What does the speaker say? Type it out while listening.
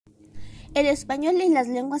El español y las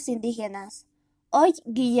lenguas indígenas. Hoy,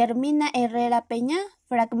 Guillermina Herrera Peña,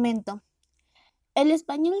 fragmento. El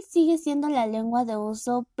español sigue siendo la lengua de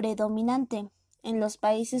uso predominante en los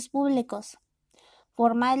países públicos,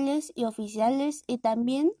 formales y oficiales, y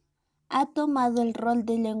también ha tomado el rol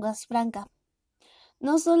de lengua franca,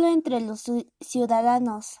 no solo entre los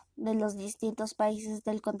ciudadanos de los distintos países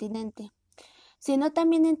del continente, sino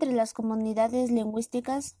también entre las comunidades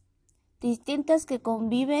lingüísticas distintas que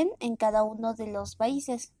conviven en cada uno de los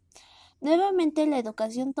países. Nuevamente, la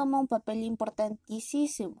educación toma un papel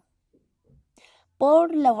importantísimo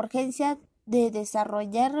por la urgencia de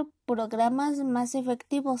desarrollar programas más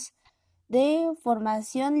efectivos de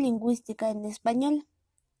formación lingüística en español.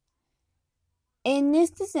 En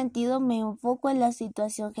este sentido, me enfoco en la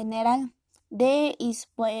situación general de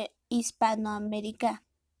Hispanoamérica,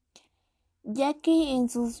 ya que en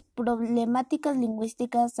sus problemáticas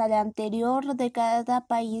lingüísticas a la anterior de cada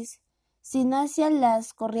país, sino hacia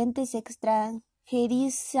las corrientes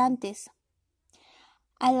extranjerizantes.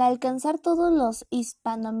 Al alcanzar todos los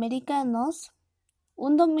hispanoamericanos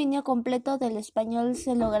un dominio completo del español,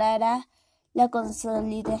 se logrará la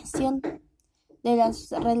consolidación de las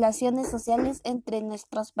relaciones sociales entre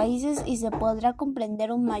nuestros países y se podrá comprender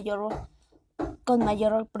con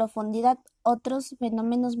mayor profundidad otros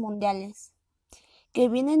fenómenos mundiales que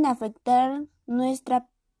vienen a afectar nuestra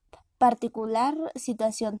particular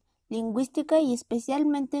situación lingüística y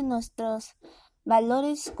especialmente nuestros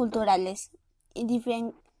valores culturales,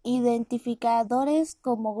 identificadores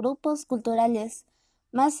como grupos culturales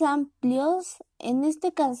más amplios, en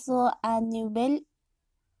este caso a nivel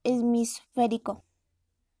hemisférico.